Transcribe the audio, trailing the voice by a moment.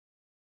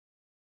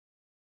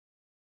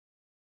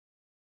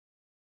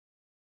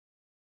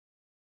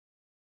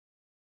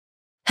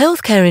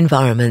Healthcare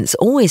environments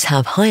always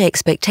have high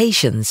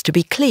expectations to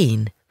be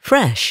clean,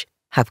 fresh,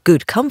 have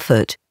good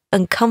comfort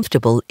and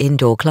comfortable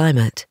indoor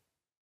climate.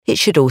 It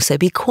should also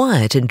be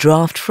quiet and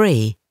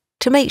draft-free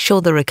to make sure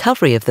the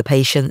recovery of the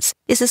patients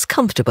is as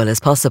comfortable as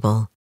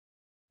possible.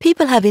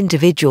 People have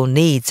individual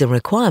needs and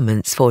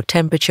requirements for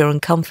temperature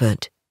and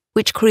comfort,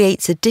 which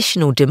creates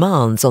additional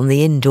demands on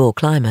the indoor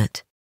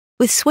climate.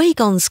 With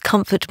Swegon's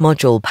comfort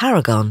module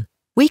Paragon,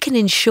 we can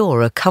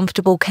ensure a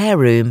comfortable care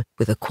room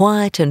with a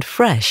quiet and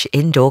fresh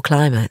indoor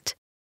climate.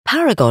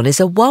 Paragon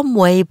is a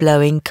one-way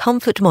blowing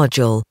comfort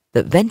module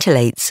that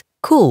ventilates,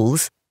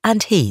 cools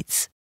and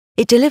heats.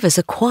 It delivers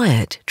a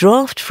quiet,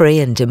 draft-free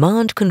and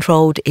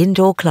demand-controlled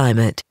indoor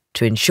climate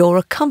to ensure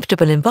a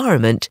comfortable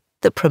environment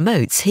that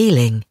promotes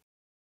healing.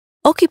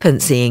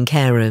 Occupancy in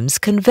care rooms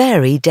can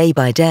vary day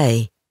by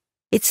day.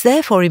 It's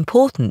therefore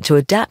important to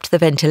adapt the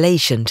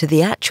ventilation to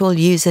the actual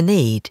user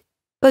need,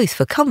 both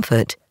for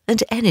comfort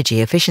and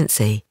energy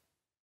efficiency.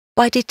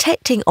 By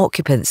detecting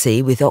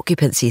occupancy with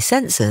occupancy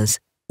sensors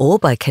or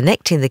by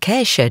connecting the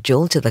care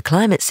schedule to the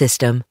climate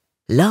system,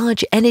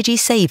 large energy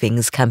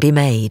savings can be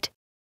made.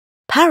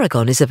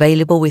 Paragon is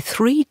available with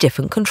 3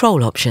 different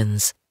control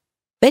options.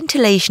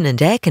 Ventilation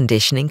and air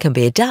conditioning can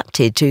be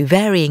adapted to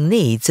varying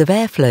needs of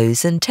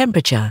airflows and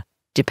temperature,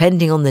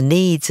 depending on the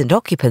needs and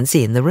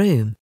occupancy in the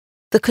room.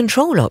 The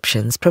control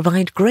options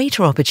provide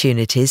greater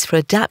opportunities for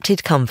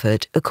adapted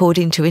comfort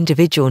according to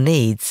individual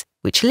needs,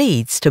 which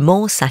leads to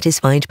more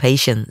satisfied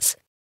patients.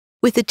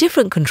 With the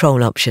different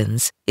control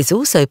options, it's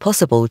also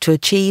possible to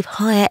achieve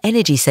higher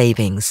energy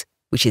savings,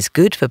 which is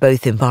good for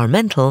both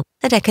environmental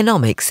and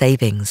economic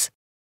savings.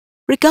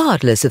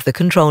 Regardless of the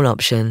control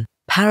option,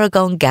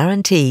 Paragon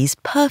guarantees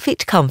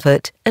perfect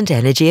comfort and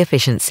energy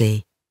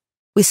efficiency.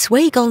 With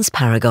Swegon's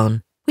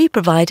Paragon, we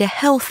provide a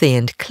healthy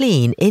and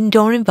clean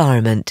indoor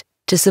environment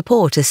to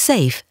support a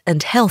safe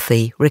and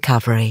healthy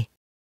recovery.